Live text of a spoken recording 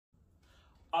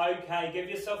Okay, give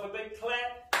yourself a big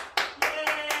clap.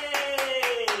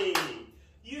 Yay!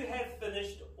 You have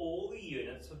finished all the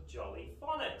units of Jolly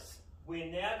Phonics.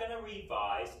 We're now going to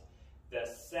revise the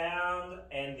sound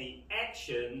and the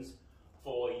actions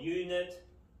for Unit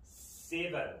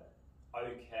 7.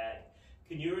 Okay,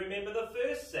 can you remember the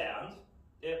first sound?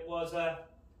 It was a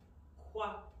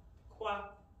qua, qua.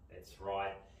 That's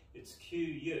right, it's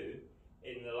Q-U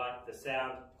in the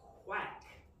sound quack.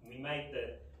 We made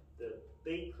the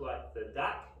beak like the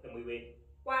duck and we went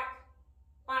quack,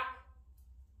 quack.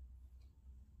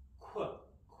 Qua,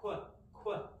 qua,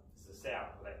 qua is the sound,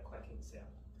 that quacking sound.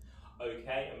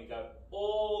 Okay, and we go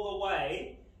all the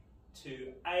way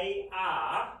to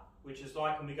AR, which is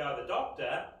like when we go to the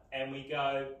doctor and we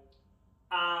go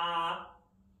ah,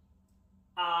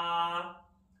 ah.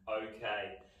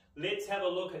 Okay, let's have a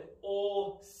look at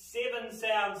all 7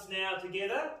 sounds now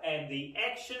together and the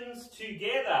actions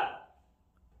together.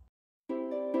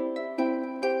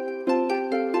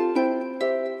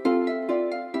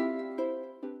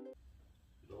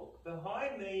 Look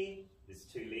behind me. There's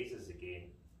 2 letters again.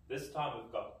 This time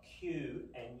we've got Q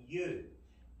and U.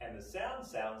 And the sound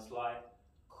sounds like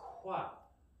qua,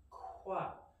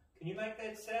 qua. Can you make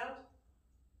that sound?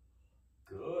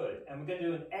 Good. And we're going to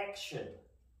do an action.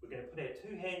 We're going to put our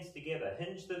 2 hands together,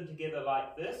 hinge them together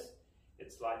like this.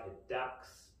 It's like a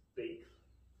duck's beak.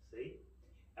 See?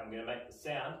 And we're going to make the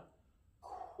sound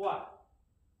qua,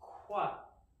 qua,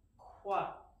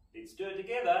 qua. Let's do it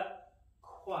together.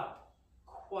 Qua,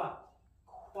 qua,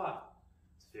 qua.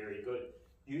 It's very good.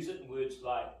 Use it in words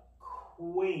like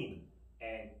queen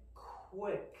and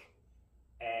quick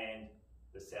and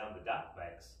the sound the duck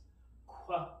makes.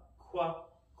 Qua, qua,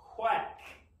 quack.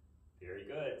 Very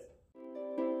good.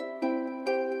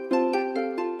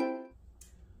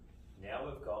 Now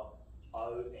we've got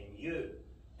O and U.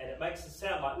 And it makes it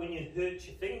sound like when you hurt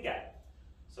your finger.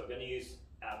 So we're going to use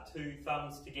our 2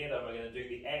 thumbs together and we're going to do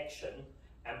the action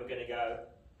and we're going to go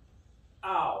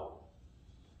ow,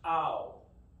 ow.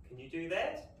 Can you do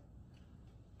that?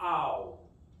 Ow,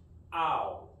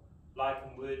 ow. Like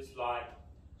in words like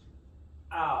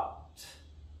out,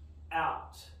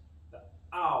 out. The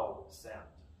ow sound.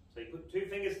 So you put 2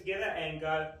 fingers together and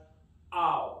go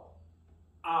ow,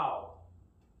 ow.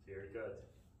 Very good.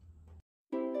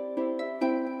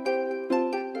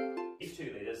 These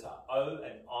 2 letters are O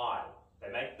and I. They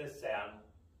make the sound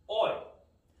oi.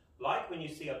 Like when you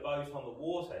see a boat on the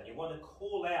water and you want to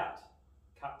call out.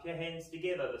 Cup your hands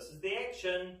together. This is the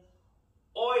action.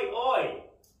 Oi, oi.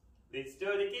 Let's do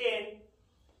it again.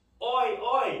 Oi,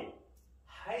 oi.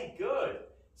 Hey, good.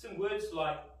 Some words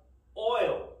like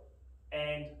oil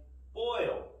and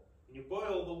boil. And you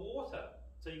boil the water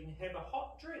so you can have a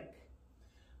hot drink.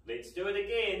 Let's do it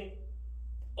again.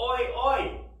 Oi,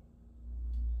 oi.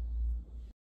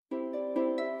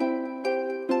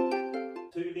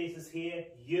 2 letters here,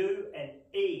 U and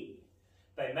E.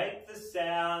 They make the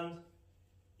sound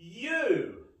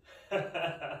you.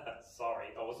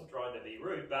 Sorry, I wasn't trying to be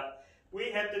rude, but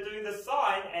we have to do the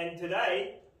sign, and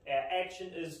today our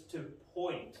action is to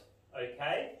point,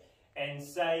 okay? And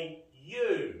say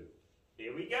you.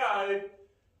 Here we go.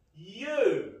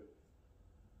 You.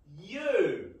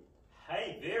 You.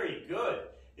 Hey, very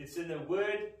good. It's in the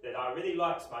word that I really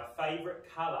like. It's my favourite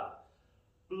colour.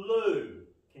 Blue.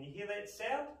 Can you hear that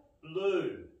sound?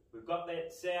 Blue. We've got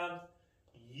that sound.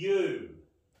 You.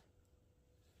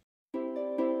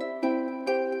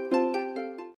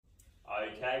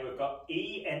 Okay, we've got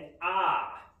E and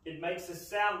R. It makes a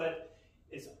sound that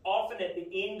is often at the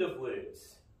end of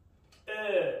words.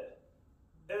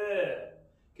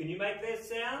 Can you make that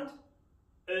sound?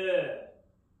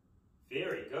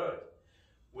 Very good.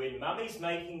 When Mummy's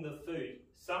making the food,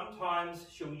 sometimes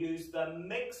she'll use the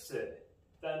mixer.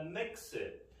 The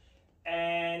mixer.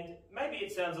 And maybe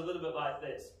it sounds a little bit like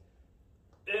this.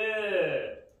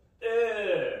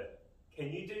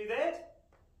 Can you do that?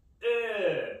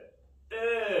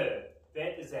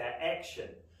 That is our action.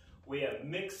 We are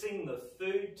mixing the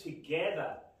food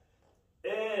together.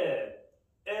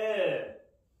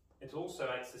 It also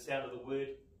makes the sound of the word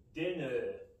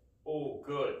dinner. Oh,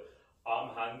 good. I'm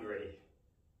hungry.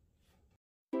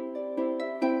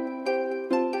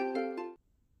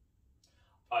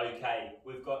 Okay,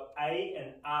 we've got A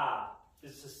and R.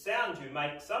 It's a sound you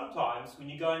make sometimes when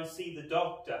you go and see the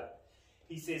doctor.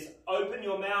 He says, open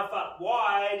your mouth up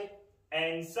wide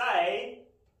and say,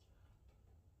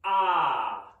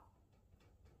 ah,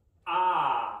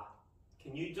 ah.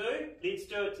 Can you do? Let's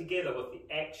do it together with the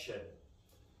action.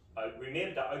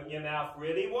 Remember to open your mouth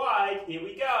really wide. Here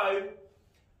we go.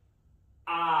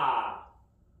 Ah,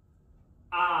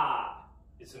 ah.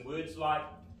 It's in words like